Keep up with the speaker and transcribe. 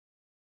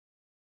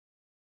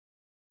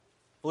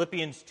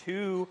Philippians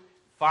 2,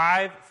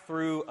 5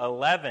 through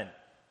 11.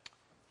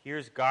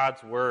 Here's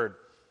God's word.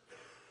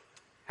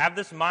 Have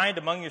this mind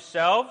among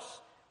yourselves,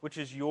 which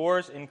is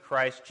yours in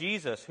Christ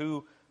Jesus,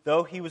 who,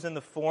 though he was in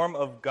the form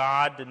of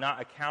God, did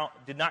not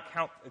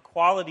count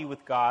equality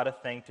with God a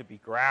thing to be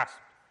grasped,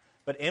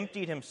 but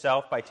emptied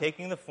himself by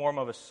taking the form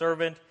of a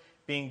servant,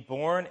 being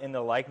born in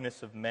the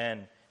likeness of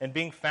men. And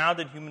being found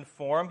in human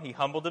form, he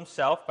humbled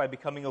himself by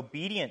becoming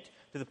obedient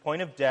to the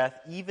point of death,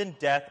 even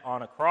death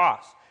on a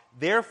cross.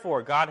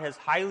 Therefore, God has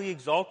highly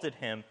exalted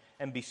him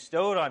and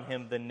bestowed on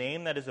him the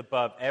name that is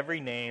above every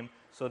name,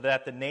 so that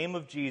at the name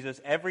of Jesus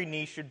every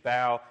knee should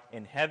bow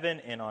in heaven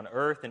and on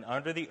earth and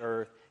under the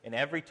earth, and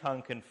every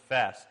tongue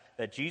confess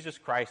that Jesus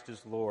Christ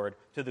is Lord,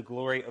 to the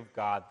glory of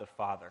God the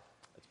Father.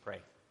 Let's pray.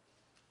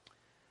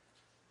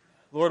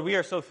 Lord, we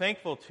are so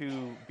thankful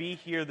to be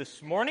here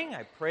this morning.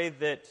 I pray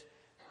that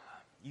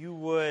you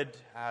would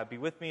be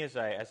with me as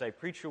I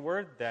preach your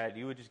word, that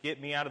you would just get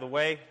me out of the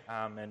way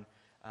and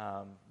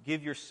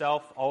give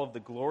yourself all of the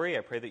glory.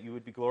 I pray that you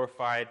would be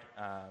glorified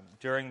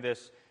during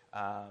this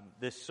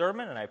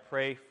sermon, and I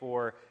pray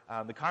for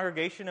the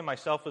congregation and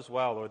myself as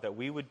well, Lord, that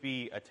we would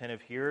be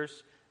attentive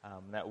hearers,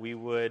 that we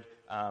would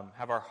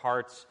have our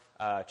hearts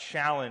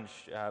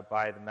challenged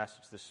by the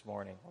message this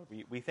morning.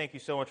 Lord, we thank you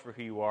so much for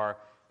who you are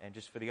and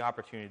just for the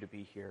opportunity to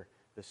be here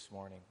this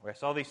morning. We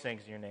ask all these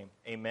things in your name.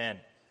 Amen.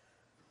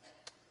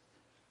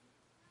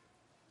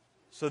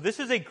 So this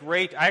is I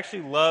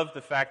actually love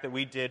the fact that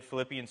we did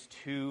Philippians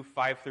 2,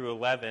 5 through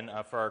 11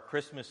 for our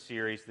Christmas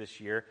series this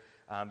year,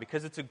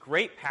 because it's a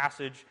great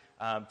passage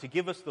to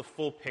give us the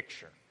full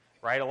picture,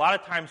 right? A lot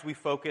of times we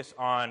focus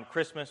on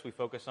Christmas, we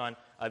focus on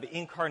the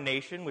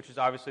incarnation, which is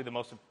obviously the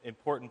most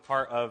important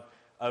part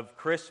of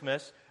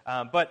Christmas,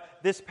 but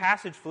this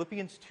passage,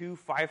 Philippians 2,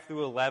 5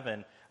 through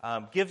 11,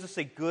 gives us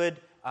a good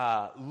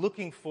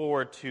looking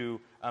forward to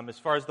as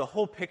far as the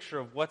whole picture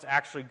of what's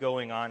actually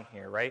going on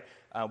here, right?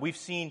 We've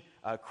seen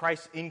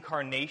Christ's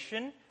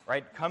incarnation,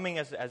 right, coming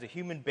as a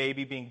human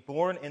baby, being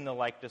born in the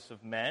likeness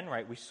of men,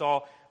 right? We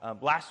saw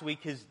last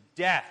week his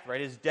death,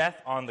 right, his death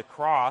on the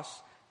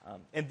cross.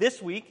 And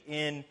this week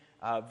in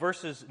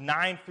verses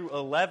 9 through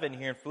 11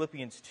 here in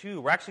Philippians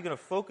 2, we're actually going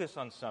to focus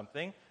on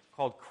something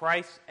called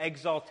Christ's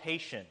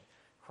exaltation.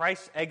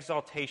 Christ's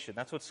exaltation.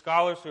 That's what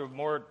scholars who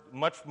are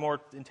much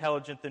more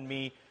intelligent than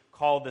me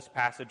call this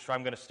passage, so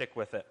I'm going to stick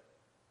with it.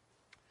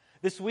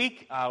 This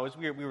week,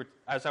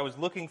 as I was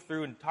looking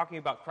through and talking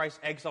about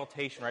Christ's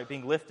exaltation, right,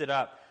 being lifted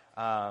up,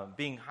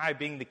 being high,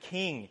 being the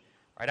king,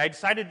 right, I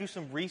decided to do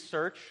some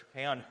research,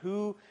 okay, on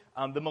who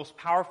the most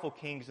powerful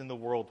kings in the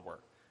world were.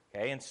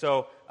 Okay, and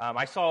so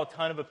I saw a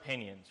ton of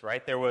opinions,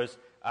 right? There was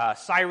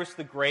Cyrus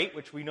the Great,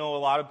 which we know a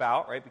lot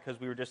about, right, because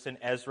we were just in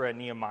Ezra and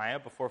Nehemiah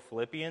before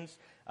Philippians.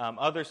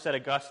 Others said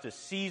Augustus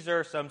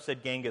Caesar. Some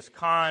said Genghis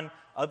Khan.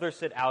 Others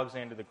said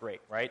Alexander the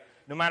Great, right?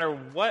 No matter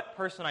what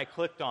person I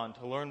clicked on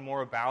to learn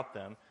more about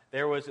them,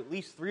 there was at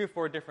least 3 or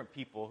 4 different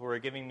people who were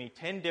giving me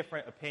 10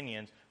 different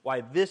opinions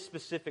why this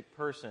specific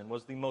person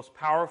was the most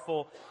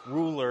powerful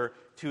ruler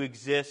to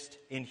exist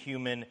in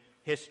human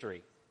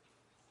history.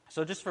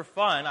 So just for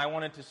fun, I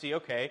wanted to see,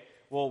 okay,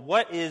 well,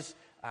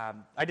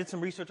 I did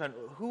some research on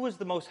who was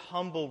the most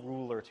humble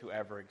ruler to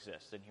ever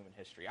exist in human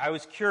history. I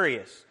was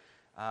curious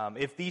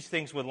if these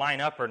things would line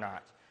up or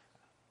not.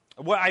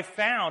 What I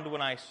found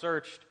when I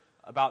searched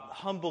about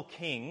humble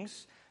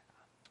kings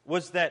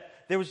was that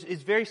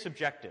it's very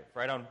subjective,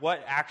 right, on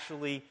what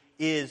actually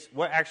is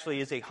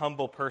a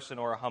humble person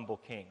or a humble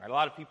king. Right? A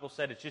lot of people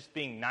said it's just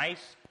being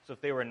nice. So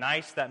if they were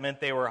nice, that meant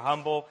they were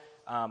humble.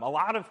 A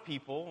lot of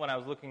people, when I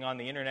was looking on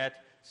the internet,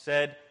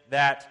 said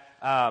that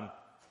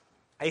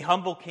a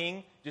humble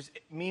king just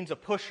means a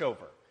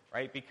pushover,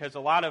 right? Because a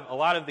lot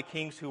of the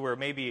kings who were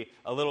maybe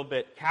a little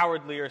bit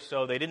cowardly or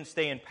so, they didn't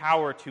stay in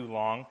power too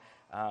long.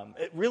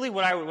 Really,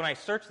 when I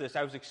searched this,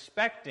 I was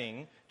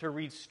expecting to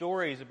read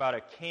stories about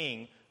a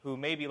king who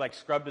maybe like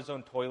scrubbed his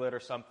own toilet or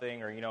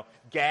something, or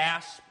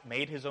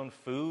made his own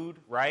food,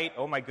 right?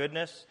 Oh my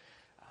goodness!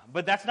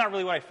 But that's not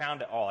really what I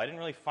found at all. I didn't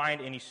really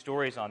find any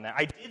stories on that.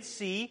 I did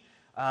see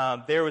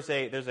there's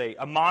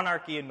a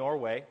monarchy in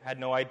Norway. Had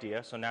no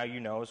idea, so now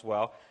you know as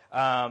well.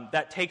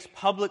 That takes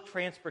public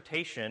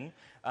transportation,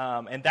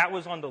 and that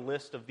was on the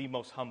list of the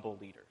most humble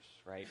leaders,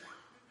 right?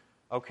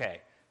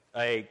 Okay.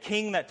 A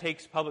king that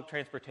takes public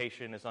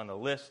transportation is on the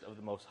list of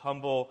the most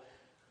humble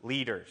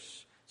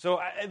leaders. So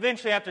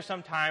eventually, after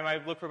some time,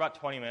 I looked for about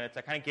 20 minutes.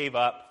 I kind of gave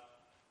up,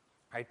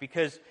 right?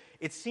 Because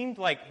it seemed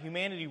like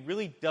humanity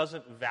really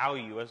doesn't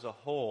value, as a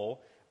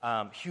whole,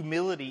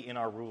 humility in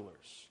our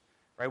rulers,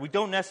 right? We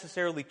don't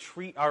necessarily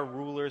treat our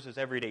rulers as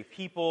everyday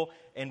people,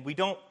 and we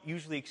don't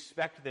usually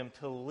expect them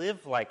to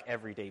live like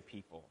everyday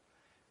people.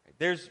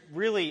 There's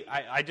really,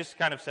 I just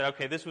kind of said,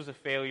 okay, this was a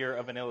failure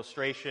of an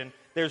illustration.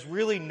 There's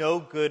really no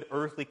good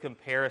earthly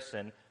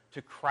comparison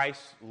to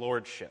Christ's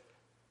lordship.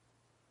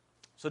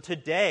 So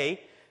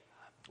today,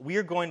 we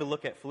are going to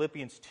look at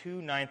Philippians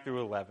 2, 9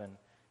 through 11,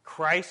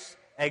 Christ's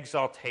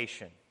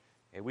exaltation.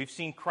 Okay, we've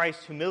seen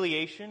Christ's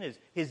humiliation,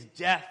 his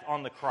death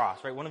on the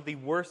cross, right? One of the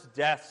worst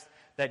deaths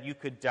that you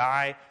could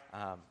die.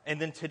 And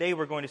then today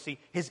we're going to see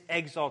his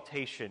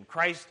exaltation.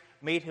 Christ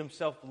made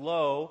himself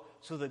low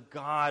so that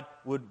God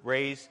would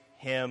raise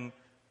him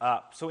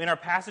up. So in our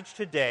passage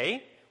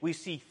today, we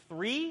see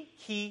three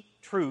key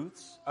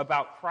truths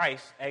about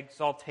Christ's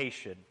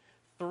exaltation.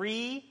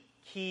 Three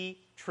key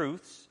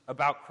truths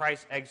about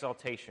Christ's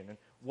exaltation and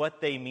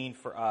what they mean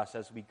for us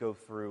as we go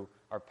through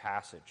our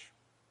passage.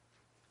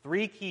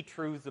 Three key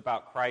truths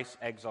about Christ's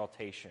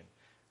exaltation.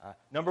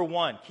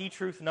 Key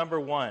truth number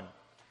one,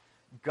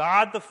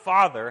 God the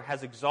Father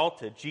has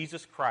exalted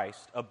Jesus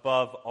Christ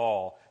above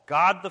all.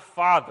 God the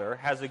Father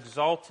has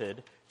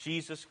exalted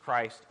Jesus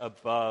Christ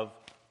above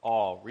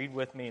all. Read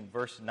with me in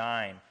verse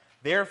 9.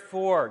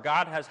 Therefore,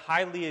 God has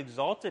highly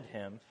exalted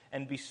him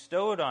and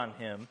bestowed on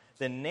him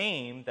the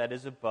name that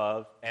is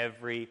above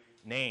every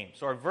name.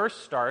 So our verse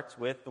starts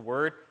with the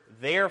word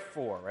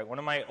therefore. Right? One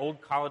of my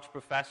old college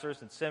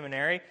professors in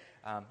seminary,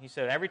 he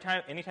said,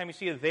 anytime you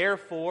see a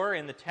therefore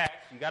in the text,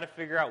 you got to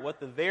figure out what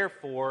the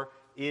therefore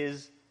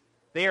is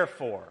there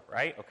for,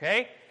 right?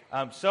 Okay?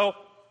 So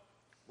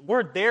the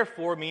word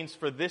therefore means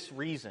for this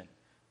reason.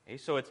 Okay?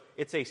 So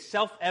it's a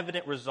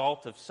self-evident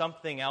result of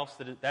something else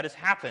that has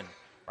happened.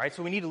 Right?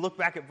 So we need to look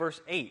back at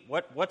verse 8.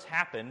 What's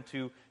happened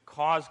to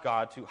cause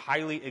God to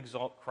highly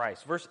exalt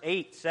Christ? Verse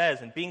 8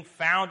 says, and being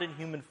found in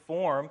human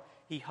form,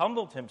 he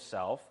humbled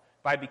himself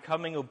by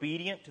becoming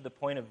obedient to the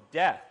point of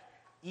death,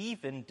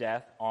 even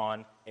death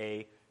on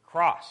a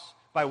cross.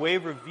 By way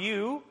of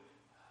review,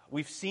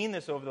 we've seen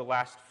this over the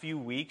last few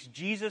weeks.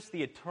 Jesus,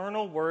 the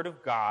eternal Word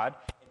of God,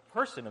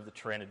 person of the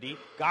Trinity,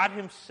 God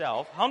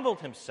himself,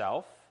 humbled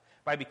himself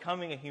by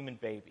becoming a human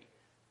baby.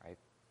 Right?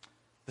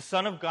 The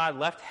Son of God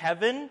left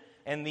heaven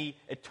and the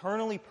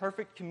eternally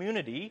perfect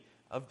community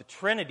of the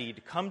Trinity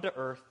to come to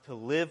earth to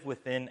live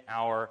within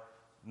our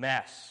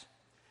mess.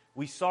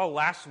 We saw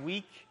last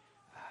week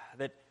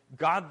that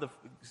God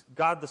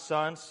the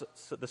Son,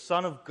 the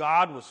Son of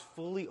God, was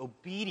fully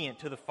obedient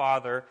to the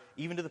Father,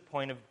 even to the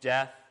point of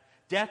death.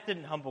 Death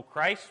didn't humble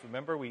Christ.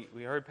 Remember, we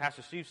heard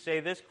Pastor Steve say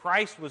this.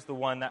 Christ was the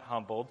one that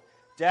humbled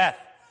death.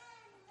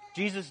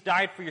 Jesus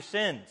died for your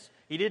sins.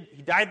 He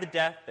died the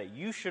death that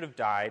you should have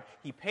died.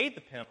 He paid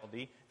the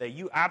penalty that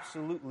you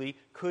absolutely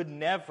could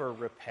never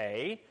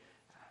repay.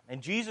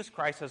 And Jesus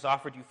Christ has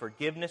offered you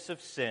forgiveness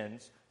of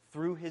sins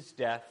through his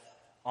death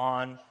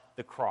on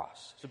the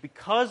cross. So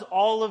because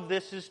all of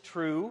this is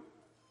true,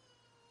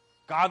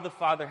 God the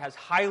Father has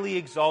highly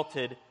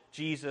exalted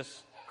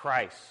Jesus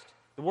Christ.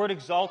 The word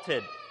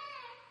exalted,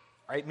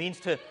 right, means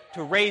to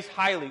raise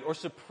highly or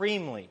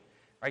supremely,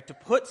 right? To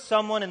put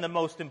someone in the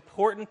most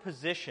important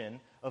position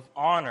of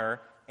honor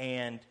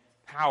and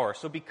power.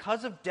 So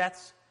because of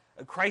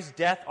Christ's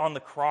death on the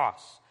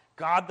cross,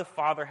 God the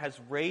Father has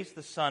raised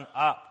the Son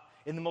up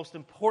in the most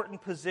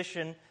important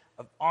position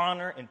of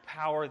honor and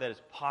power that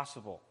is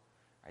possible,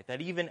 right? That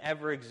even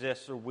ever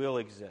exists or will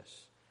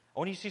exist. I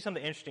want you to see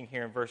something interesting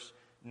here in verse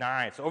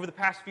 9. So over the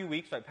past few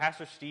weeks, right,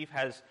 Pastor Steve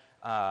has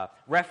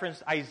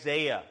referenced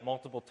Isaiah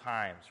multiple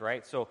times,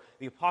 right? So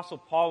the Apostle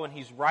Paul, when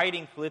he's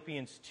writing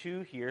Philippians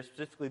 2 here,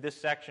 specifically this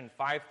section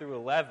 5 through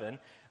 11,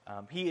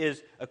 he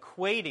is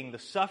equating the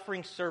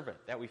suffering servant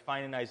that we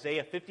find in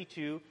Isaiah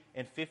 52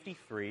 and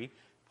 53.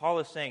 Paul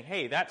is saying,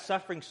 hey, that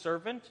suffering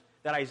servant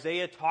that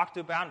Isaiah talked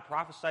about and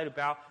prophesied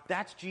about,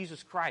 that's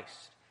Jesus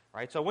Christ.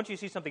 Right? So I want you to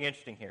see something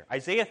interesting here.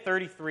 Isaiah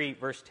 33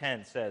 verse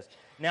 10 says,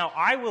 now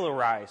I will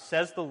arise,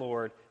 says the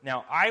Lord.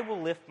 Now I will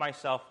lift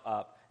myself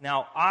up.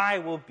 Now I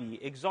will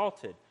be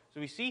exalted. So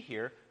we see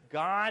here,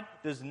 God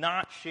does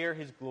not share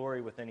his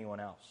glory with anyone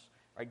else.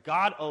 Right?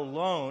 God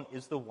alone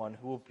is the one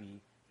who will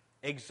be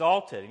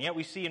exalted. And yet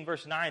we see in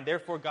verse 9,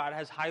 therefore God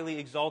has highly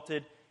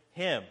exalted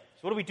him. So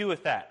what do we do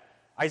with that?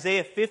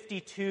 Isaiah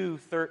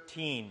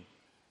 52:13.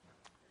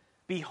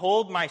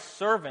 Behold, my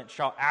servant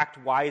shall act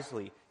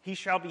wisely. He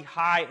shall be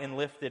high and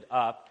lifted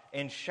up,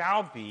 and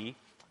shall be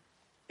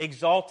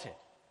exalted.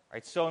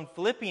 Right? So in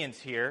Philippians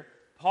here,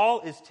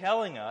 Paul is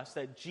telling us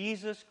that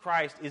Jesus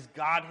Christ is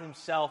God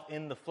himself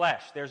in the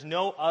flesh. There's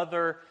no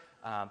other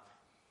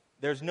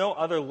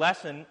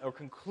lesson or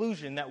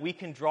conclusion that we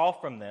can draw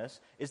from this,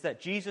 is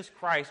that Jesus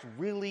Christ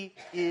really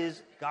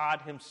is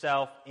God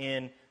himself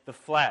in the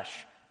flesh.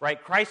 Right?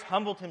 Christ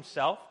humbled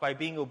himself by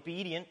being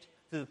obedient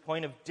to the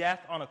point of death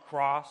on a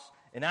cross,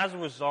 and as a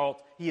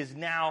result, he is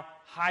now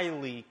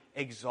highly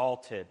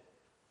exalted.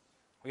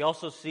 We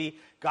also see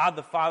God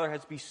the Father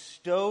has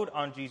bestowed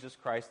on Jesus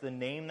Christ the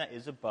name that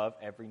is above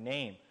every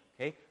name.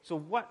 Okay? So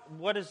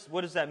what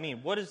does that mean?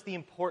 What is the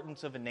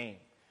importance of a name?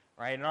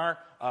 Right? In our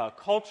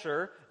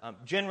culture,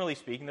 generally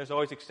speaking, there's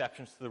always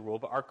exceptions to the rule,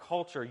 but our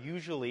culture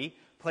usually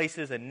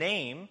places a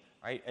name,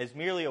 right, as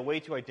merely a way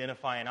to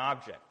identify an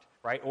object,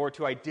 right, or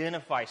to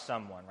identify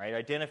someone, right,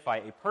 identify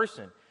a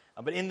person.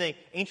 But in the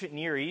ancient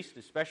Near East,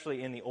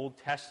 especially in the Old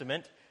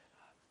Testament,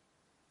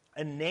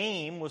 a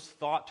name was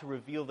thought to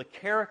reveal the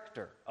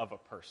character of a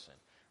person.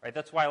 Right?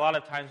 That's why a lot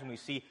of times when we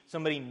see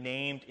somebody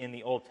named in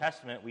the Old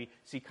Testament, we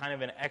see kind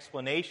of an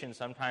explanation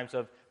sometimes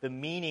of the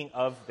meaning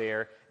of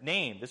their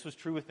name. This was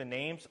true with the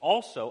names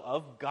also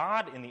of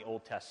God in the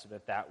Old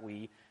Testament that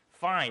we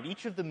find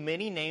each of the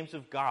many names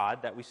of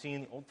God that we see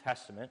in the Old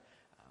Testament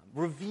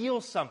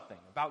reveal something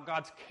about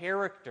God's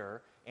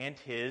character and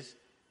his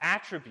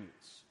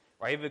attributes.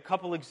 Right? I have a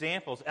couple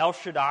examples. El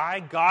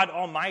Shaddai, God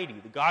Almighty,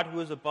 the God who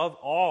is above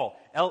all.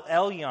 El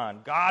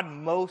Elyon, God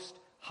Most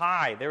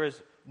High. There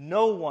is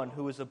no one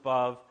who is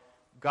above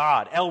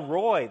God. El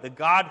Roy, the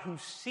God who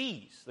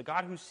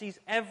sees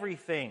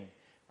everything.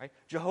 Right?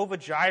 Jehovah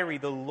Jireh,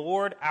 the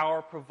Lord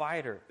our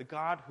provider, the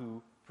God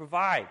who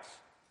provides.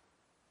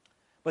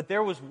 But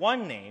there was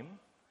one name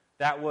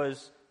that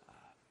was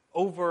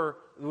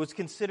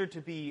considered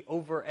to be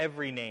over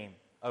every name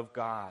of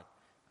God,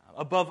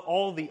 above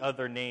all the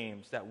other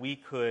names that we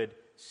could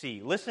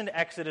see. Listen to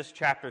Exodus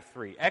chapter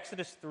 3.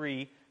 Exodus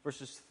 3,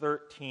 verses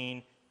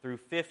 13 through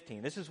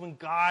 15. This is when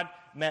God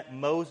met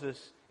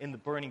Moses in the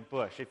burning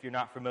bush, if you're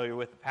not familiar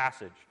with the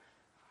passage.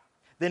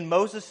 Then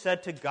Moses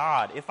said to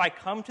God, "If I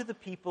come to the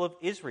people of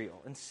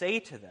Israel and say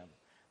to them,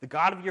 'The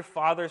God of your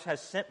fathers has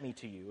sent me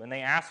to you,' and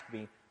they ask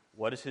me,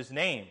 'What is his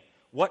name?'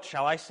 what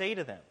shall I say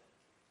to them?"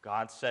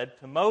 God said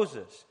to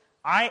Moses,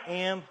 "I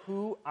am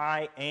who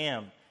I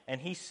am."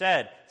 And he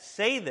said,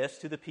 "Say this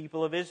to the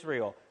people of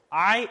Israel,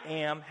 'I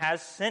am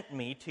has sent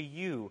me to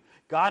you.'"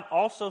 God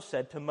also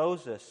said to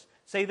Moses,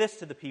 "Say this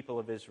to the people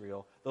of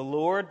Israel, 'The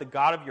Lord, the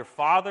God of your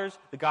fathers,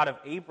 the God of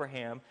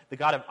Abraham, the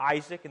God of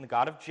Isaac, and the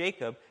God of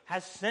Jacob,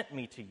 has sent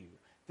me to you.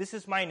 This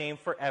is my name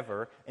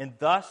forever, and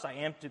thus I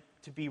am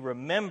to be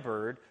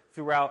remembered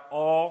throughout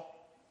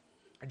all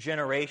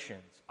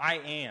generations. I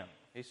am."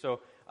 Okay,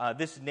 so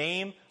this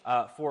name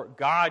for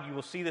God, you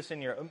will see this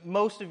in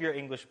most of your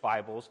English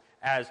Bibles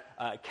as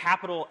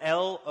capital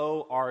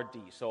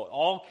L-O-R-D. So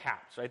all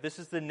caps, right? This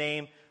is the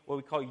name, what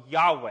we call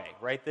Yahweh,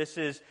 right? This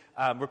is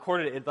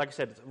recorded, like I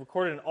said, it's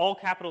recorded in all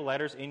capital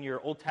letters in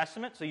your Old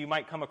Testament, so you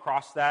might come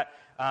across that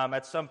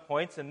at some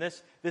points. And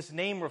this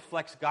name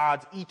reflects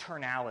God's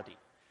eternality.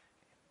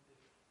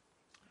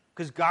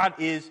 Because God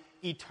is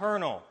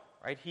eternal.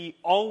 Right? He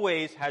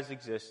always has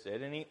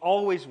existed, and he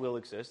always will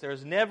exist. There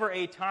is never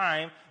a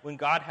time when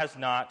God has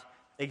not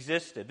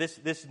existed.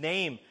 This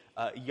name,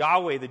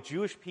 Yahweh, the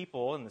Jewish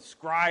people and the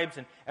scribes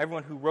and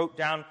everyone who wrote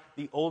down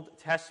the Old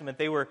Testament,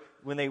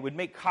 when they would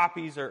make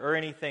copies or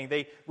anything,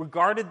 they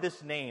regarded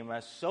this name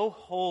as so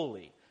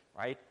holy,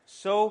 right?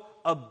 So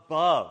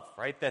above,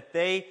 right? That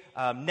they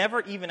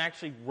never even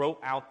actually wrote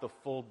out the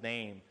full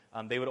name.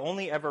 They would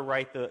only ever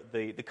write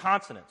the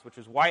consonants, which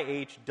was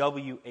YH,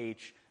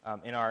 WH,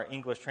 in our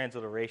English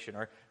transliteration,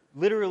 or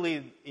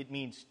literally it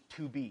means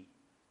to be,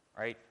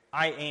 right?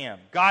 I am.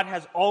 God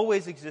has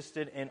always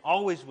existed and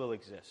always will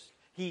exist.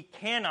 He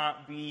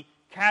cannot be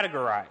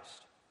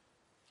categorized.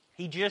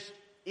 He just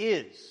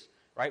is,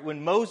 right?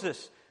 When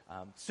Moses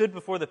stood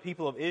before the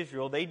people of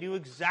Israel, they knew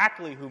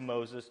exactly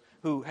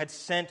who had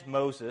sent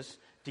Moses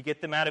to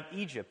get them out of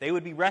Egypt. They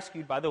would be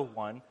rescued by the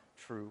one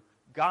true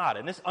God.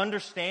 And this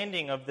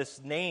understanding of this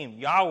name,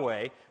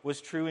 Yahweh,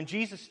 was true in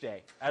Jesus'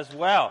 day as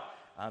well.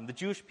 The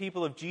Jewish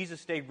people of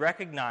Jesus' day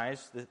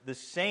recognized the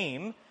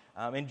same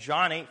in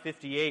John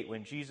 8:58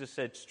 when Jesus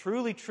said,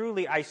 "Truly,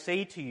 truly, I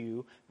say to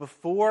you,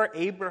 before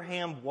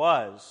Abraham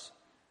was,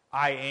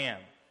 I am."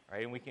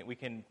 Right? And we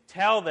can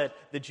tell that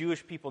the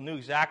Jewish people knew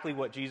exactly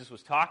what Jesus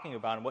was talking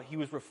about and what he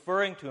was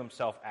referring to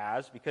himself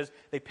as, because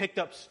they picked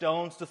up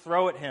stones to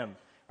throw at him.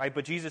 Right?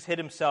 But Jesus hid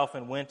himself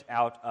and went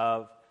out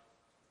of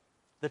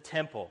the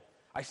temple.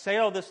 I say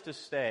all this to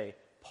say,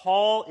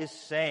 Paul is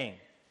saying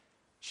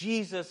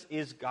Jesus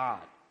is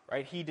God,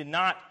 right? He did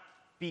not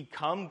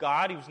become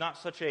God. He was not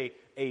such a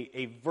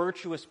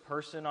virtuous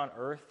person on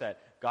earth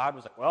that God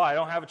was like, well, I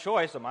don't have a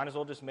choice. I might as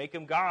well just make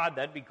him God.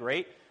 That'd be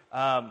great.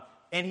 And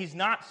he's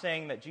not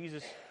saying that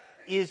Jesus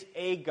is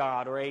a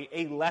God or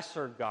a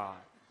lesser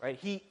God, right?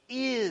 He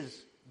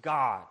is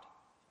God,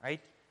 right?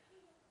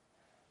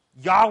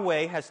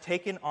 Yahweh has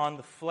taken on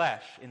the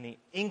flesh in the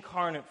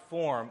incarnate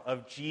form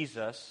of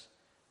Jesus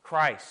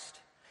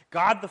Christ.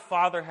 God the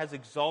Father has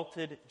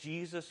exalted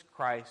Jesus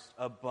Christ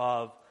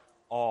above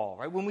all.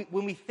 Right?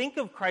 When we think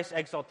of Christ's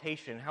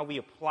exaltation, how we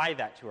apply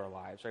that to our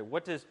lives, right?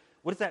 What does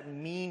that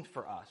mean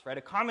for us? Right?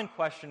 A common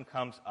question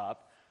comes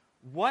up: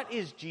 what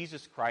is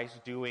Jesus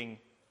Christ doing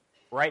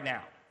right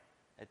now,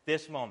 at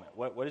this moment?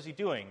 What is he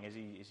doing? Is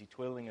he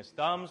twiddling his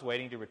thumbs,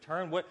 waiting to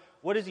return?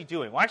 What is he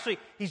doing? Well, actually,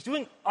 he's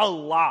doing a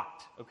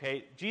lot.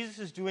 Okay, Jesus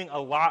is doing a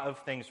lot of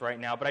things right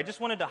now, but I just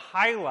wanted to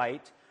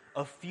highlight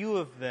a few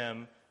of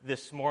them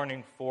this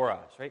morning for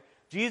us, right?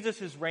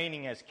 Jesus is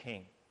reigning as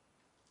king.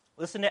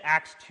 Listen to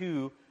Acts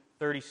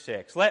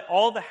 2:36. "Let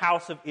all the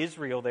house of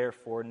Israel,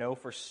 therefore, know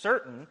for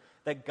certain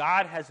that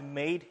God has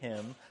made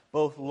him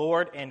both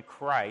Lord and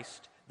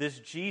Christ, this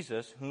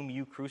Jesus whom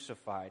you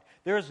crucified."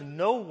 There is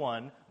no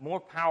one more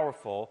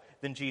powerful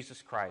than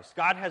Jesus Christ.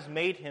 God has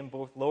made him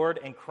both Lord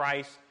and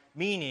Christ,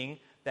 meaning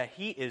that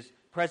he is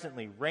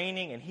presently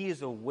reigning and he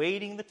is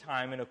awaiting the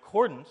time in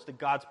accordance to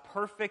God's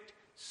perfect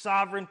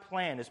sovereign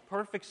plan, his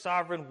perfect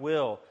sovereign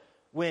will,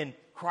 when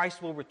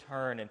Christ will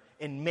return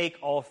and make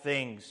all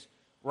things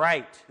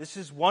right. This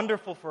is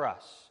wonderful for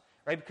us,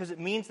 right? Because it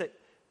means that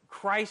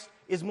Christ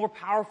is more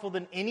powerful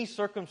than any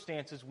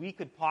circumstances we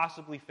could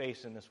possibly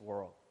face in this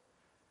world.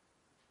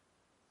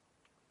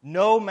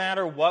 No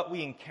matter what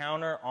we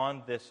encounter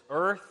on this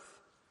earth,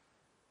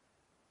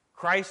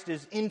 Christ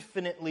is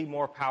infinitely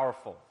more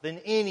powerful than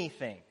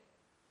anything.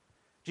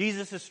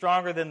 Jesus is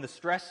stronger than the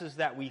stresses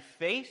that we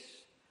face,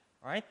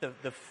 right?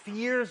 The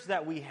fears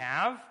that we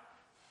have,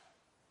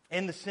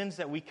 and the sins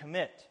that we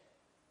commit.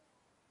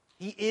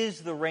 He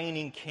is the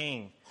reigning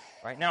king.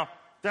 Right now,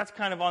 that's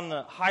kind of on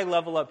the high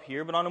level up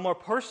here, but on a more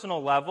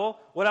personal level,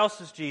 what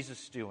else is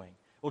Jesus doing?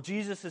 Well,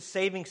 Jesus is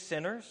saving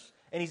sinners,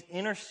 and he's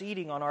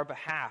interceding on our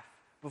behalf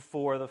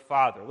before the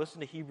Father.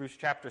 Listen to Hebrews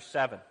chapter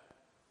 7.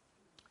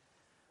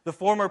 The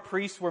former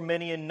priests were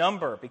many in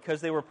number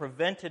because they were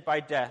prevented by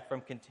death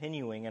from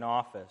continuing in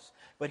office.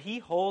 But he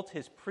holds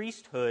his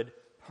priesthood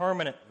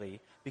permanently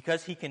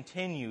because he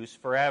continues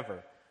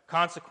forever.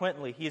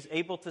 Consequently, he is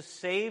able to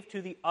save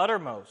to the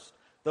uttermost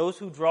those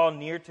who draw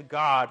near to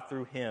God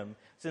through him,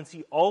 since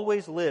he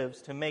always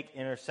lives to make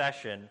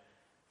intercession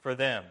for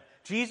them.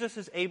 Jesus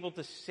is able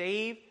to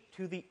save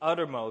to the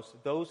uttermost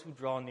those who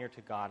draw near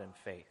to God in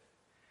faith.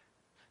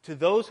 To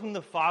those whom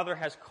the Father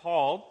has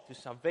called to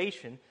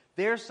salvation,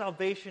 their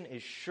salvation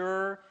is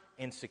sure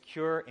and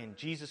secure in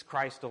Jesus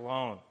Christ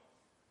alone.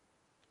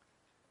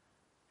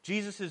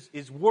 Jesus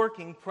is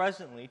working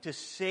presently to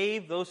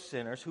save those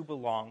sinners who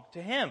belong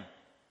to him.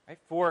 Right?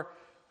 For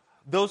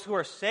those who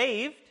are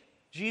saved,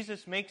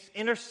 Jesus makes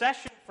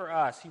intercession for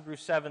us,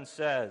 Hebrews 7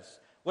 says.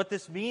 What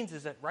this means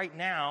is that right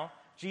now,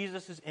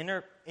 Jesus is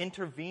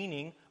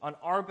intervening on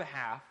our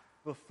behalf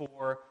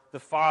before the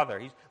Father.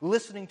 He's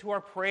listening to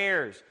our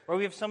prayers, or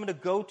we have someone to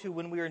go to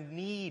when we are in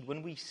need,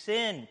 when we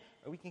sin,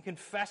 or we can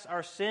confess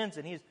our sins,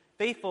 and he is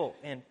faithful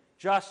and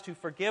just to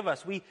forgive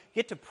us. We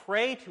get to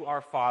pray to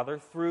our Father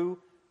through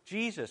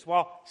Jesus.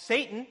 While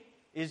Satan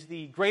is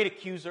the great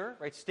accuser,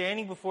 right,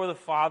 standing before the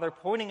Father,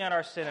 pointing out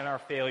our sin and our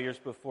failures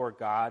before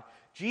God,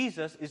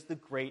 Jesus is the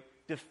great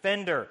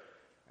defender,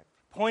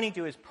 pointing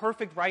to his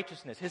perfect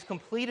righteousness, his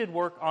completed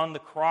work on the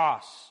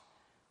cross,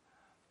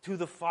 to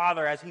the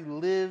Father as he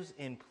lives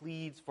and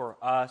pleads for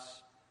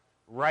us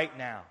right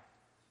now.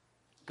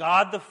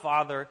 God the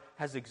Father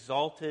has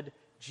exalted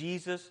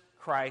Jesus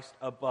Christ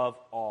above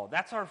all.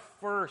 That's our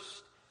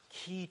first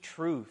key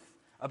truth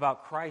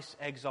about Christ's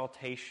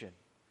exaltation.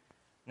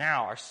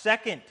 Now, our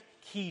second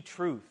key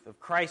truth of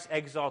Christ's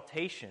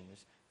exaltation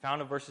is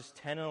found in verses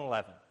 10 and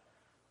 11.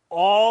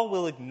 All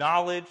will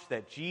acknowledge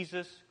that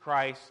Jesus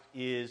Christ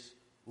is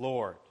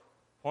Lord.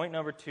 Point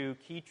number 2,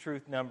 key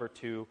truth number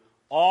 2,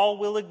 all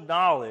will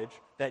acknowledge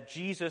that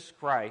Jesus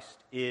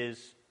Christ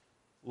is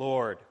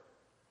Lord.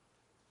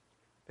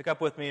 Pick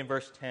up with me in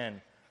verse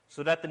 10.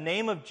 So that the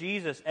name of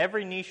Jesus,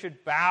 every knee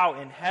should bow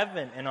in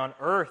heaven and on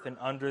earth and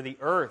under the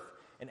earth,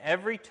 and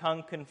every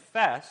tongue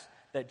confess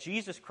that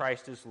Jesus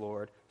Christ is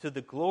Lord, to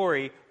the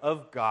glory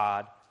of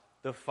God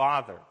the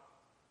Father.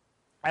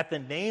 At the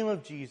name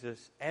of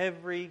Jesus,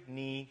 every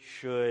knee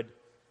should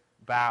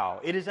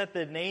bow. It is at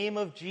the name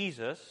of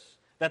Jesus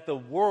that the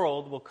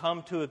world will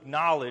come to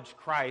acknowledge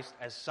Christ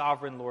as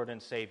sovereign Lord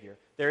and Savior.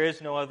 There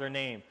is no other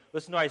name.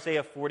 Listen to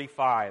Isaiah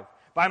 45.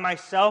 By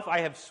myself I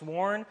have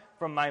sworn,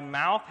 from my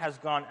mouth has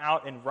gone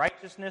out in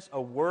righteousness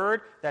a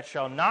word that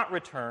shall not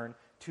return.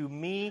 To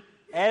me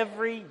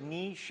every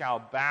knee shall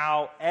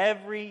bow,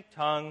 every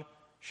tongue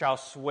shall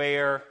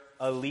swear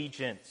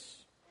allegiance.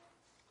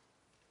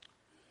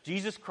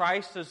 Jesus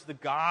Christ is the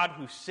God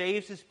who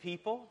saves his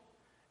people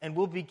and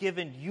will be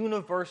given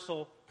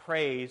universal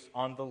praise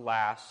on the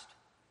last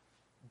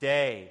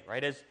day.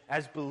 Right?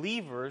 As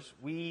believers,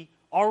 we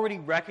already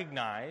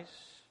recognize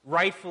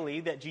rightfully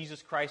that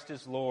Jesus Christ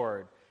is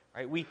Lord.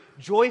 Right? We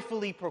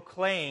joyfully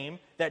proclaim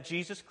that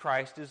Jesus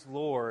Christ is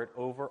Lord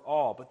over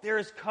all. But there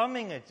is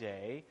coming a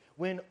day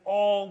when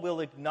all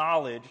will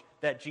acknowledge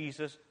that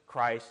Jesus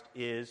Christ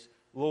is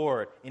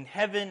Lord. In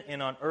heaven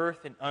and on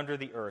earth and under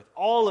the earth.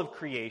 All of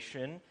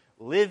creation,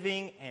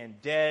 living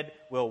and dead,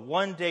 will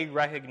one day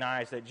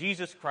recognize that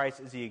Jesus Christ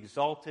is the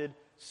exalted,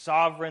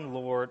 sovereign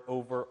Lord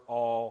over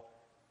all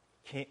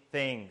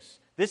things.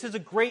 This is a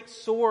great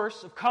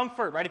source of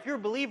comfort, right? If you're a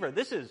believer,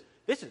 this is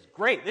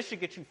great. This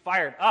should get you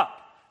fired up,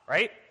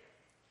 right?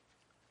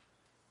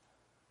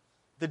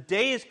 The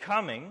day is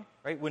coming,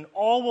 right, when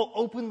all will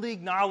openly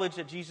acknowledge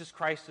that Jesus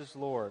Christ is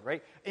Lord,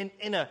 right?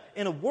 In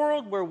a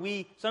world where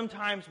we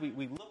sometimes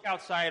look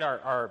outside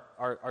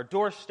our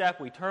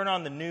doorstep, we turn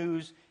on the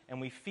news, and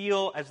we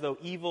feel as though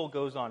evil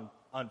goes on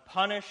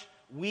unpunished,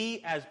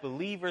 we as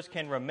believers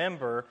can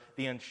remember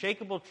the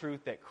unshakable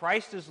truth that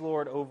Christ is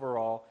Lord over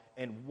all,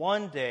 and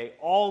one day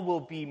all will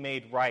be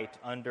made right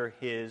under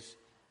his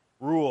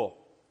rule.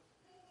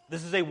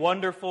 This is a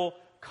wonderful,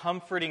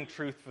 comforting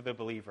truth for the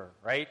believer,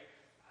 right?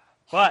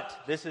 But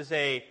this is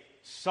a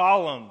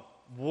solemn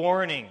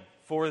warning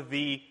for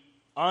the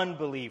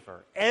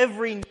unbeliever.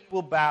 Every knee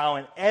will bow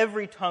and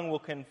every tongue will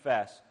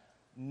confess.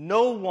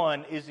 No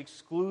one is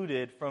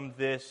excluded from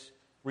this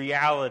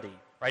reality,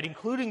 right?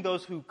 Including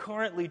those who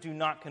currently do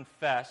not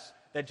confess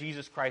that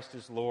Jesus Christ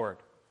is Lord.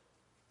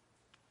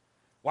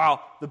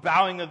 While the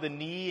bowing of the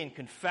knee and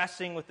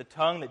confessing with the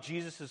tongue that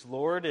Jesus is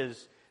Lord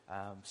is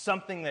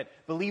something that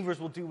believers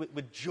will do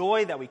with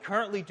joy, that we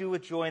currently do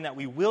with joy, and that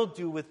we will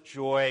do with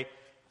joy,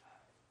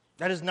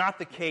 that is not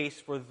the case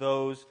for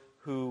those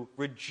who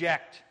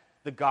reject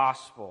the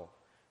gospel.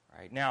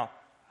 Right? Now,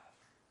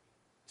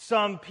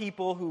 some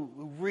people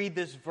who read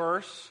this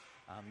verse,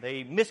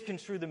 they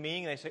misconstrue the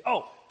meaning. They say,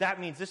 oh,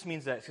 this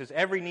means that, because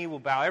every knee will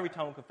bow, every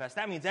tongue will confess.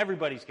 That means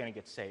everybody's going to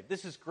get saved.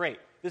 This is great.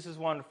 This is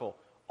wonderful.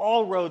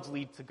 All roads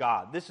lead to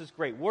God. This is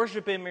great.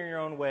 Worship Him in your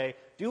own way.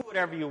 Do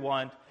whatever you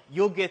want.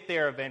 You'll get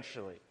there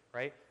eventually,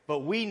 right? But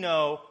we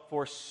know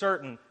for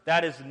certain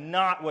that is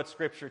not what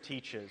Scripture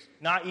teaches,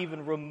 not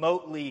even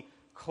remotely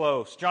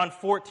close. John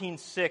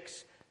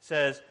 14:6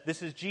 says,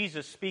 this is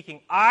Jesus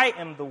speaking, I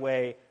am the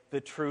way,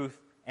 the truth,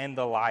 and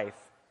the life.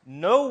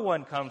 No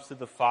one comes to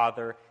the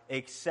Father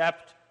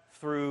except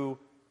through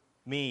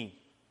me.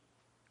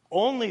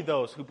 Only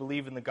those who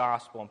believe in the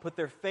gospel and put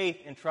their faith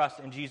and trust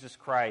in Jesus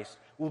Christ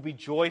will be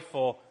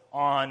joyful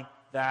on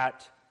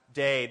that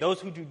day.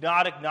 Those who do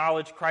not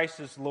acknowledge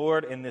Christ as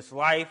Lord in this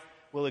life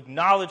will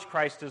acknowledge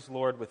Christ as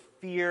Lord with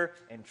fear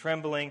and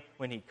trembling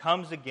when He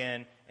comes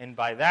again, and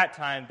by that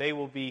time they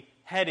will be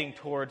heading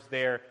towards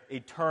their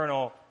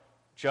eternal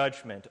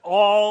judgment.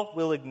 All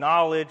will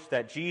acknowledge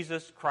that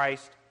Jesus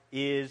Christ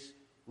is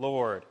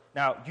Lord.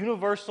 Now,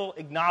 universal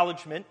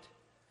acknowledgement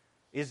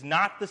is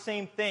not the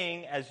same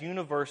thing as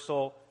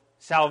universal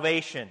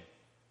salvation.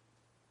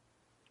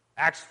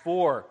 Acts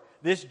 4,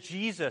 this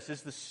Jesus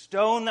is the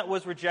stone that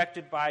was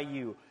rejected by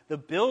you, the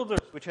builders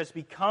which has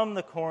become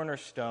the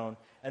cornerstone,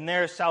 and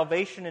there is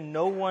salvation in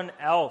no one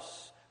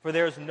else, for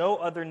there is no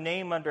other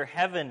name under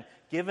heaven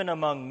given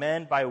among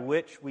men by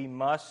which we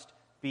must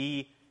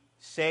be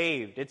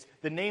saved. It's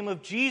the name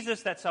of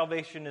Jesus that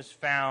salvation is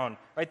found,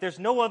 right? There's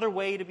no other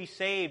way to be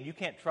saved. You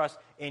can't trust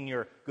in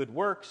your good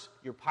works,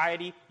 your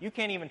piety. You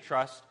can't even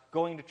trust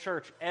going to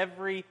church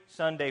every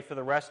Sunday for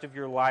the rest of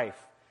your life.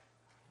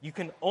 You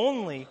can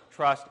only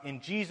trust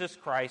in Jesus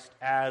Christ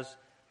as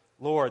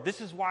Lord.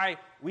 This is why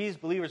we as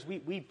believers,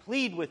 we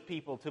plead with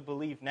people to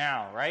believe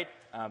now, right?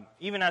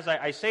 Even as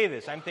I say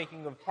this, I'm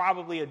thinking of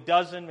probably a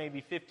dozen,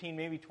 maybe 15,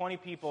 maybe 20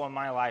 people in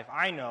my life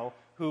I know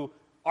who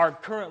are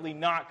currently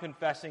not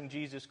confessing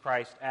Jesus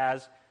Christ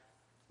as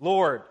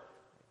Lord.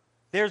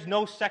 There's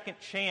no second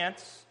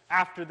chance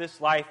after this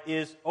life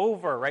is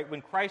over, right?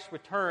 When Christ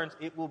returns,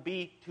 it will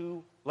be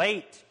too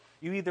late.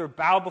 You either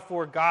bow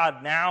before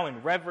God now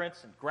in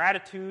reverence and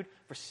gratitude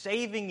for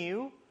saving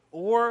you,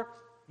 or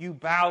you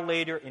bow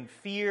later in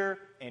fear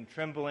and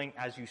trembling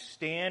as you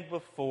stand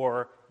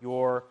before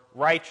your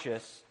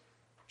righteous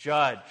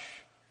judge.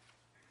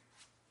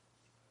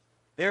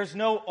 There's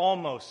no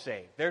almost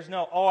saved. There's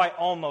no, I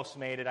almost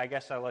made it, I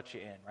guess I'll let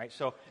you in, right?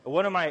 So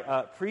one of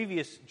my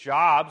previous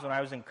jobs when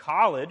I was in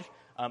college,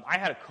 I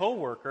had a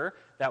coworker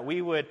that we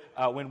would,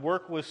 when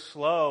work was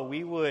slow,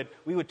 we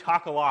would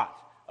talk a lot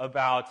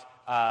about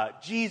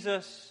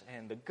Jesus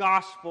and the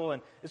gospel.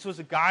 And this was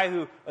a guy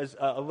who was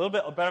a little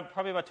bit,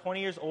 probably about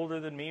 20 years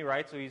older than me,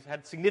 right? So he's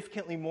had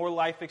significantly more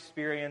life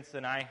experience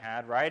than I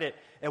had, right?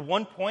 At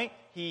one point,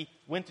 he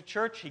went to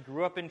church. He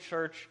grew up in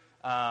church.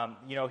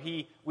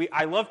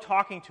 I loved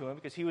talking to him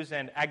because he was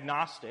an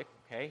agnostic.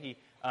 Okay, he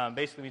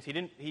basically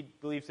means he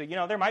believes that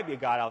there might be a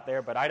God out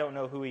there, but I don't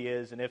know who He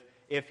is, and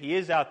if He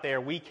is out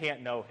there, we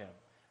can't know Him,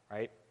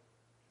 right?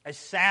 A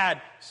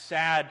sad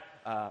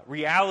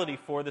reality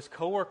for this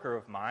coworker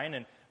of mine,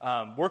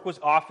 and work was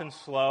often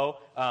slow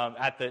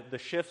at the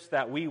shifts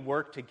that we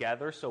worked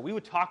together, so we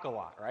would talk a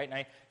lot, right?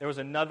 And there was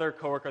another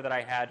coworker that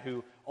I had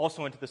who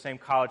also went to the same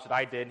college that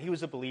I did, and he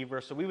was a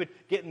believer, so we would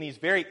get in these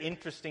very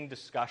interesting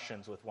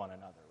discussions with one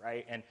another,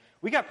 right? And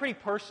we got pretty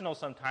personal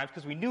sometimes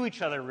because we knew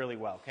each other really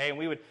well, okay? And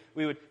we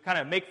would kind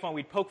of make fun,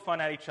 we'd poke fun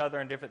at each other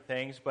and different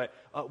things, but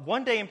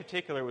one day in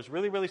particular, it was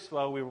really, really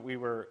slow. We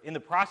were in the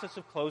process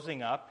of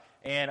closing up,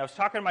 and I was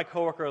talking to my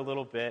coworker a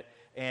little bit,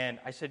 and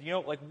I said,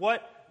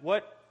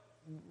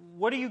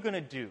 what are you going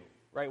to do,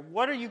 right?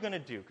 What are you going to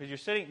do? Because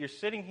you're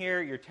sitting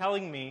here, you're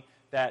telling me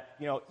that,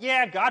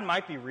 God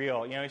might be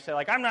real. He said,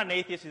 I'm not an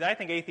atheist. He said, I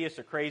think atheists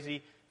are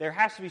crazy. There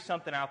has to be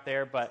something out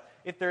there, but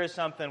if there is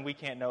something, we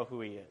can't know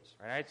who He is,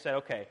 right? I said,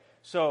 okay,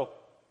 so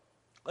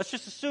let's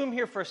just assume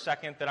here for a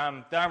second that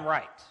I'm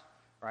right,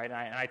 right?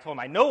 And I told him,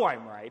 I know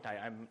I'm right.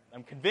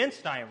 I'm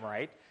convinced I am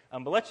right,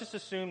 but let's just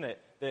assume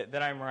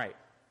that I'm right.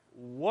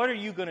 What are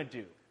you going to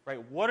do, right?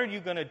 What are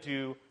you going to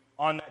do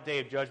on that day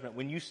of judgment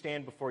when you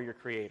stand before your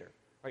Creator,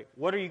 right?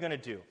 What are you going to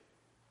do?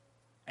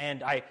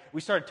 And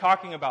we started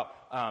talking about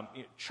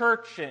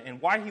church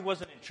and why he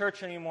wasn't in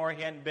church anymore.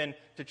 He hadn't been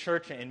to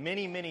church in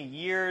many, many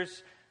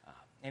years.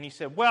 And he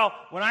said, well,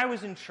 when I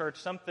was in church,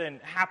 something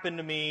happened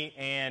to me,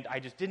 and I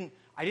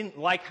didn't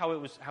like how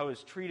it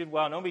was treated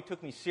well. Nobody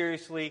took me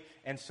seriously,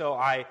 and so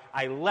I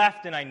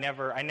left, and I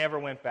never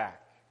went back.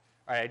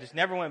 All right, I just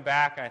never went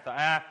back, and I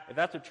thought, if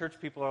that's what church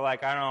people are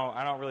like,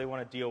 I don't really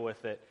want to deal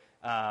with it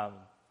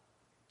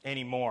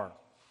anymore.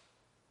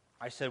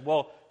 I said,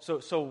 well,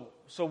 so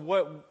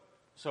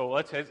So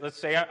let's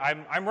say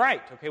I'm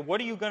right. Okay,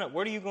 what are you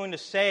going to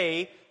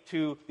say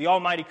to the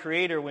Almighty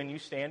Creator when you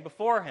stand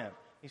before Him?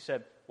 He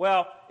said,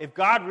 well, if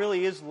God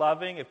really is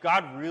loving, if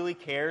God really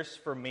cares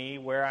for me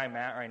where I'm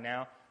at right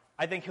now,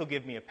 I think He'll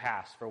give me a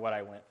pass for what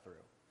I went through,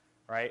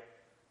 right?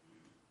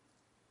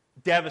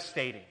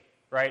 Devastating,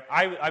 right?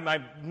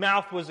 My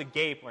mouth was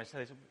agape when I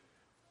said,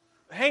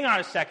 hang on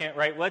a second,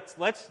 right?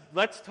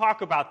 Let's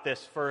talk about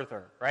this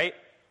further, right?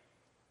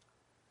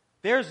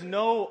 There's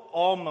no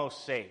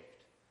almost saved.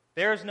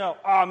 There's no,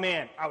 oh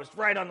man, I was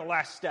right on the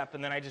last step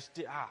and then I just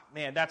did,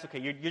 man, that's okay.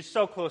 You're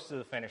so close to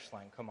the finish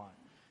line, come on,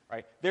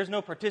 right? There's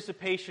no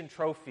participation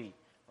trophy,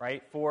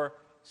 right, for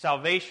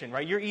salvation,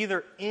 right? You're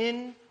either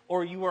in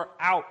or you are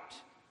out.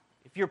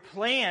 If your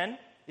plan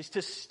is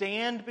to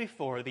stand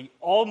before the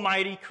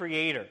Almighty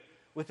Creator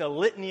with a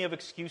litany of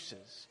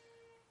excuses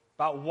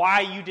about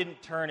why you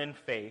didn't turn in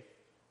faith,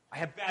 I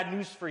have bad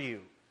news for you.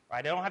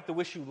 Right? I don't have to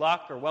wish you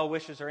luck or well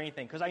wishes or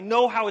anything because I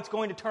know how it's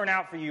going to turn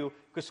out for you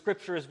because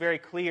Scripture is very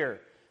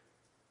clear.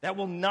 That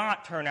will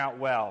not turn out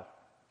well.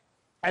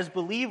 As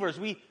believers,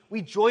 we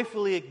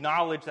joyfully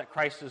acknowledge that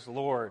Christ is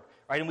Lord,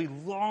 right? And we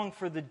long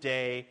for the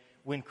day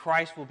when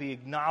Christ will be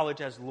acknowledged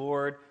as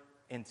Lord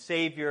and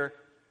Savior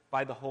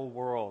by the whole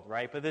world,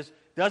 right? But this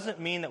doesn't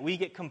mean that we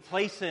get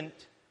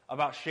complacent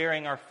about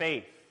sharing our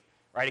faith,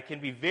 right? It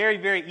can be very,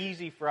 very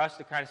easy for us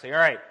to kind of say, all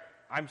right,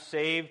 I'm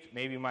saved,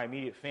 maybe my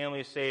immediate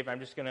family is saved, I'm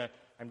just gonna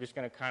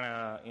kind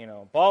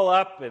of, ball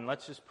up and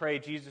let's just pray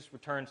Jesus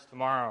returns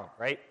tomorrow,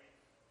 right?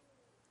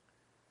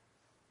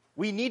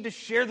 We need to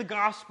share the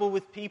gospel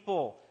with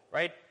people,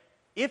 right?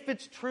 If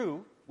it's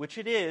true, which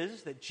it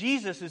is, that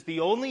Jesus is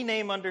the only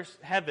name under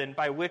heaven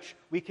by which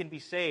we can be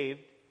saved,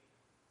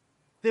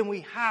 then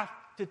we have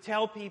to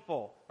tell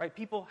people, right?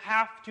 People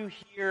have to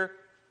hear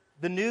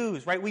the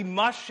news, right? We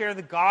must share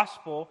the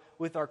gospel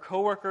with our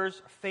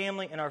coworkers,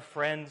 family, and our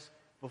friends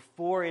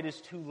before it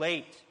is too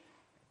late.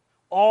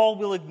 All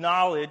will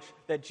acknowledge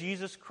that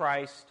Jesus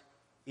Christ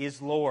is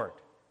Lord.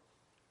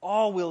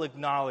 All will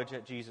acknowledge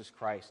that Jesus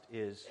Christ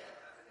is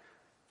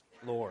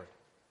Lord.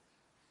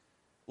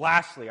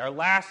 Lastly, our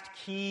last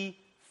key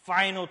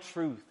final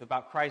truth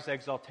about Christ's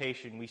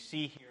exaltation we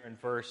see here in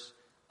verse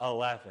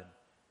 11.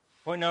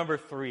 Point number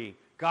 3,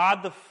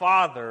 God the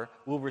Father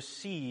will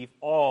receive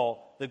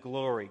all the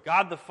glory.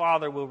 God the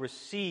Father will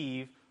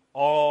receive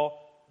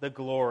all the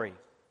glory.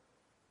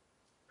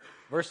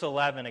 Verse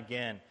 11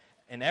 again,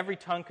 and every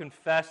tongue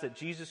confess that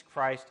Jesus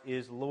Christ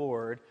is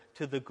Lord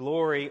to the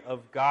glory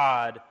of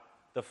God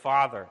the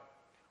Father.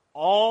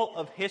 All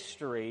of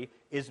history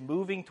is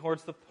moving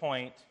towards the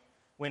point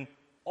when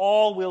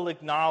all will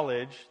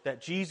acknowledge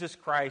that Jesus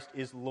Christ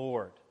is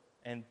Lord.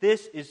 And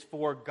this is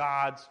for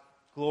God's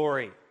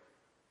glory.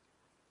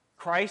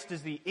 Christ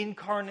is the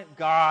incarnate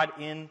God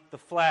in the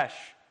flesh,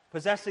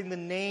 possessing the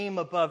name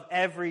above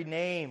every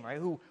name, right?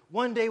 Who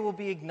one day will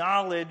be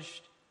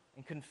acknowledged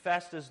and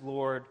confessed as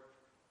Lord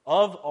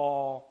of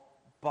all,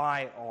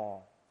 by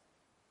all.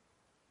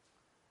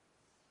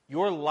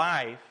 Your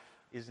life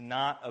is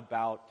not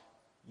about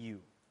you,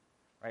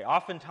 right?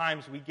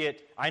 Oftentimes we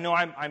get, I know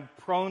I'm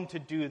prone to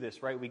do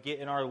this, right? We get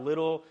in our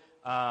little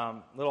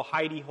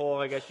hidey hole,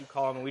 I guess you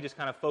call them, and we just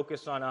kind of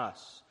focus on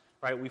us,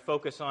 right? We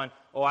focus on,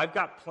 I've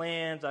got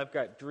plans, I've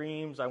got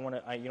dreams, I want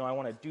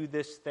to do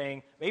this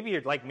thing. Maybe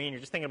you're like me and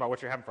you're just thinking about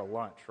what you're having for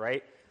lunch,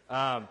 right?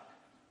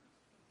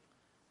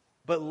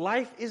 But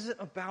life isn't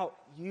about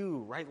you,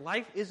 right?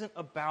 Life isn't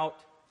about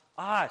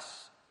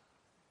us.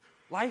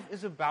 Life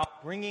is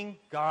about bringing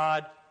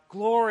God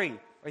glory,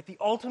 right? The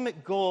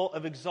ultimate goal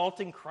of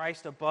exalting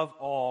Christ above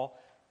all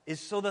is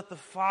so that the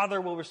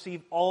Father will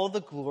receive all the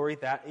glory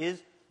that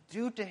is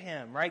due to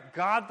Him, right?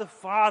 God the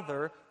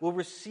Father will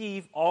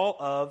receive all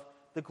of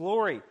the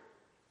glory.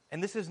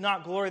 And this is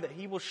not glory that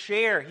He will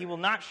share. He will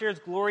not share His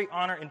glory,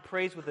 honor, and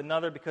praise with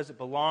another because it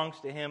belongs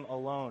to Him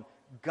alone.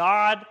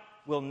 God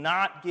will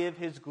not give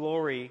His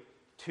glory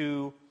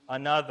to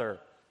another.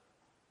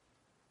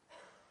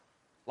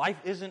 Life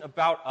isn't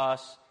about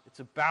us.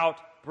 It's about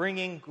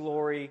bringing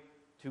glory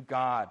to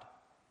God.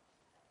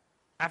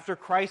 After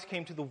Christ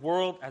came to the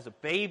world as a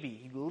baby,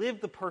 He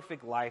lived the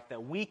perfect life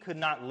that we could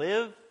not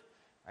live.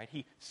 Right?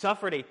 He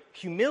suffered a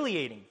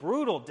humiliating,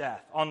 brutal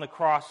death on the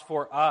cross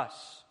for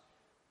us.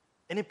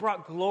 And it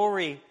brought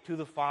glory to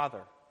the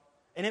Father.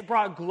 And it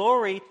brought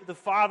glory to the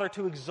Father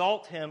to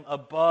exalt Him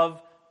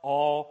above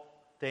all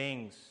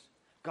things.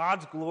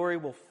 God's glory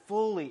will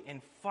fully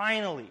and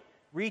finally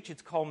reach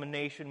its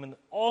culmination when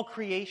all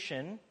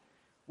creation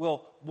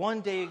will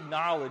one day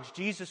acknowledge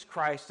Jesus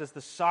Christ as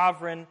the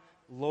sovereign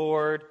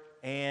Lord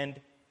and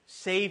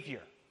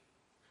Savior.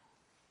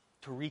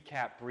 To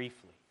recap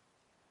briefly,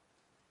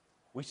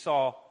 we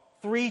saw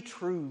 3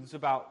 truths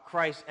about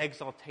Christ's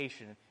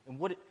exaltation and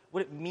what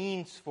it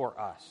means for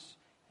us.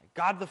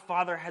 God the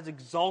Father has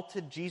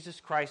exalted Jesus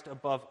Christ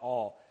above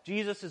all.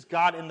 Jesus is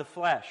God in the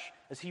flesh.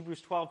 As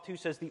Hebrews 12:2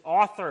 says, the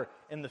author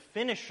and the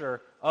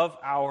finisher of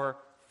our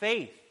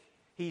faith.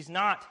 He's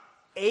not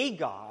a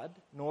God,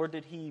 nor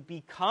did He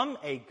become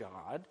a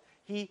God.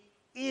 He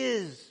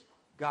is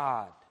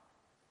God.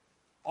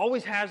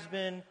 always has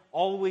been,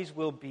 always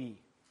will be.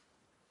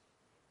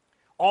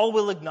 All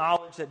will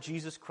acknowledge that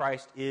Jesus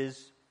Christ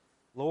is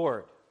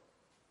Lord.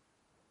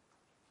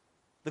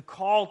 The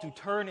call to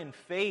turn in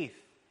faith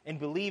and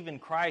believe in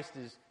Christ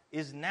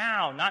is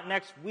now, not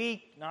next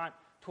week, not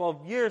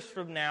 12 years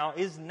from now,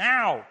 is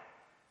now.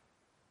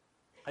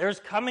 There's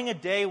coming a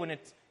day when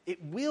it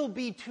will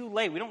be too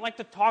late. We don't like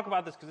to talk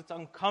about this because it's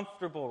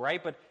uncomfortable,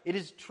 right? But it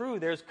is true.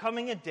 There's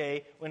coming a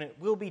day when it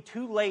will be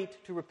too late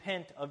to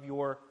repent of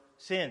your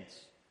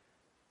sins.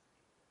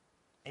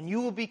 And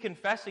you will be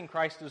confessing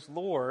Christ as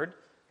Lord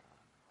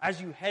as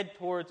you head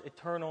towards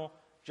eternal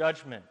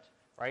judgment,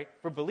 right?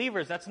 For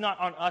believers, that's not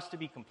on us to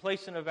be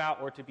complacent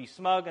about or to be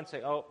smug and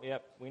say, oh,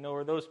 yep, we know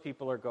where those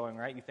people are going,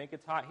 right? You think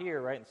it's hot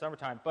here, right, in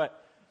summertime. But,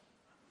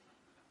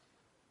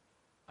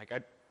 like, I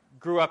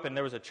grew up and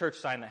there was a church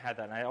sign that had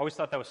that, and I always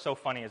thought that was so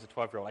funny as a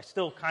 12-year-old. I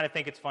still kind of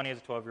think it's funny as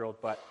a 12-year-old,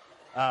 but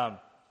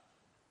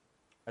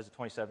as a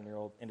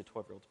 27-year-old in a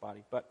 12-year-old's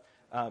body. But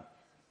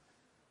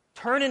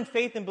turn in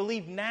faith and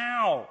believe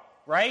now,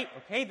 right?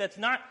 Okay, that's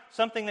not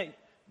something that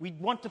we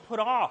want to put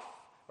off,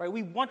 right?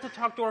 We want to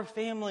talk to our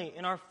family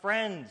and our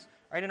friends,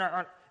 right, and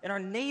our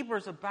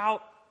neighbors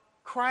about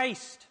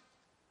Christ.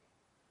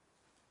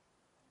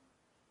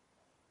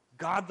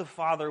 God the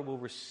Father will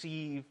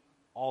receive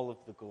all of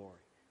the glory,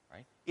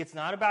 right? It's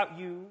not about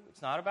you.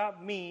 It's not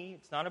about me.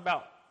 It's not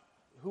about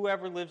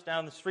whoever lives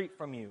down the street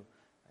from you.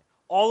 Right?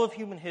 All of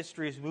human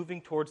history is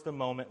moving towards the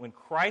moment when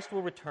Christ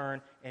will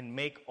return and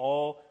make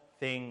all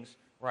things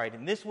right.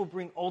 And this will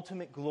bring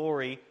ultimate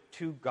glory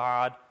to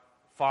God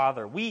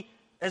Father. We,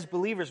 as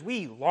believers,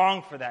 we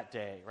long for that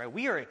day, right?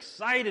 We are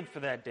excited for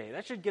that day.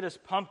 That should get us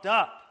pumped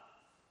up.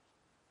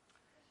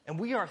 And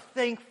we are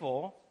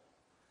thankful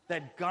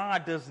that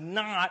God does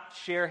not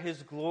share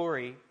His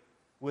glory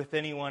with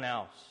anyone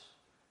else.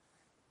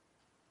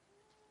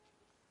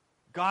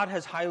 God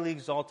has highly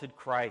exalted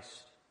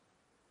Christ,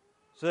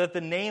 so that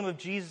the name of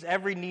Jesus,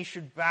 every knee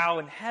should bow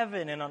in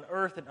heaven and on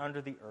earth and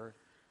under the earth.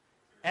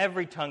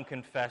 Every tongue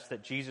confess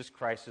that Jesus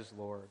Christ is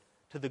Lord,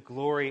 to the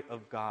glory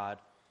of God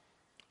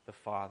the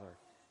Father.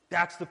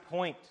 That's the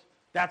point.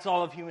 That's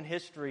all of human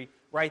history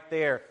right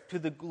there, to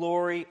the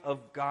glory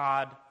of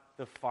God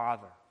the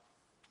Father.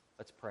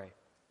 Let's pray.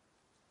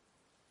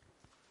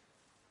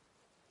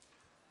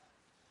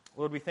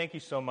 Lord, we thank you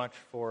so much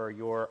for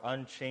your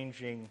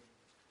unchanging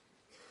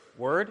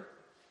word,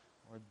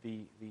 or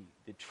the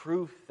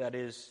truth that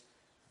is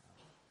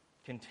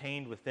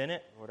contained within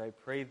it. Lord, I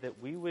pray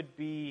that we would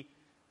be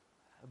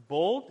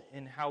bold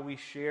in how we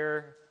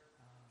share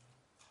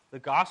the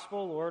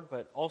gospel, Lord,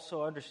 but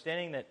also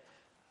understanding that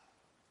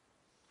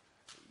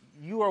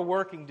you are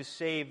working to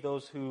save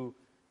those who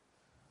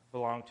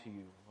belong to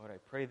you. Lord, I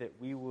pray that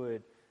we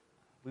would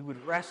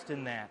rest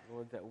in that,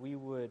 Lord, that we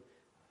would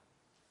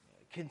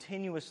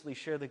continuously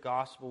share the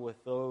gospel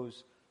with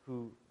those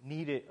who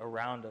need it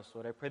around us.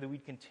 Lord, I pray that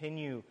we'd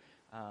continue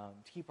to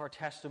keep our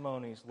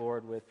testimonies,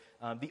 Lord, with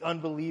the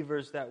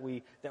unbelievers that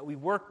we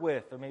work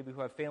with, or maybe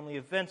who have family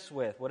events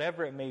with,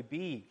 whatever it may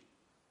be.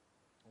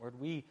 Lord,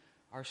 we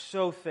are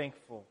so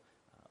thankful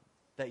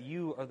that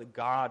you are the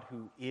God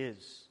who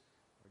is.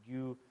 Lord,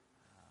 you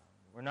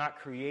were not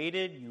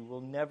created. You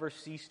will never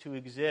cease to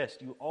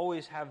exist. You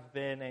always have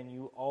been, and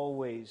you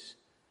always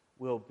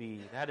will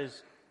be. That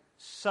is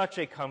such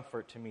a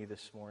comfort to me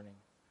this morning.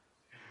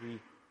 We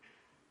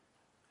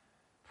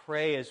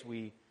pray as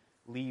we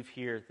leave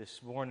here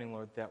this morning,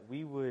 Lord, that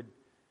we would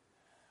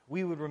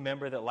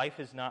remember that life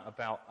is not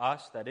about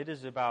us, that it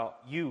is about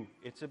you.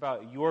 It's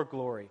about your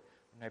glory.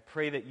 And I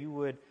pray that you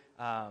would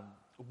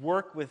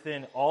work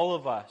within all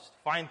of us,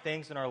 find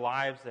things in our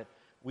lives that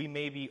we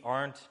maybe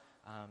aren't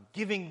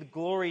giving the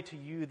glory to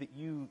you that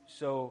you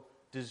so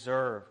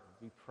deserve.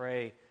 We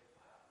pray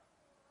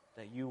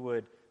that you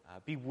would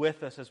be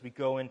with us as we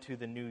go into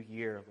the new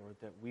year, Lord,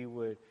 that we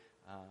would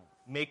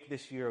make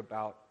this year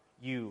about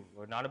you,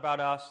 Lord, not about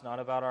us,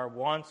 not about our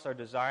wants, our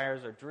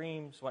desires, our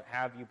dreams, what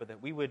have you, but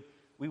that we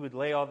would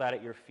lay all that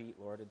at your feet,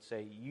 Lord, and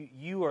say,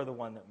 you are the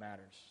one that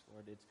matters,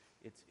 Lord.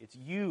 It's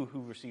you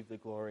who receive the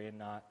glory and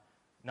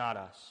not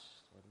us.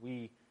 Lord,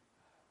 we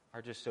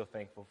are just so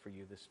thankful for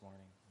you this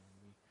morning.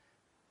 We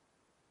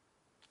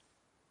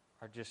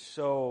are just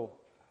so,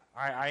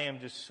 I am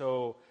just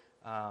so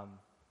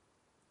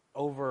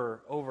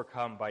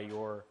overcome by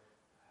your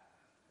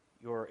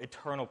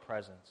eternal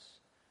presence.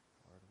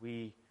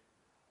 Lord,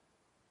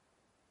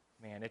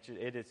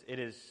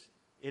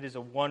 it is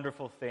a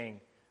wonderful thing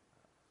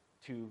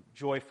to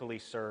joyfully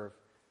serve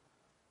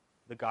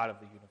the God of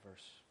the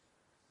universe.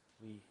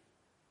 We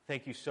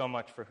thank you so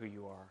much for who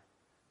you are.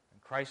 In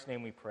Christ's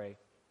name we pray.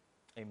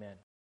 Amen.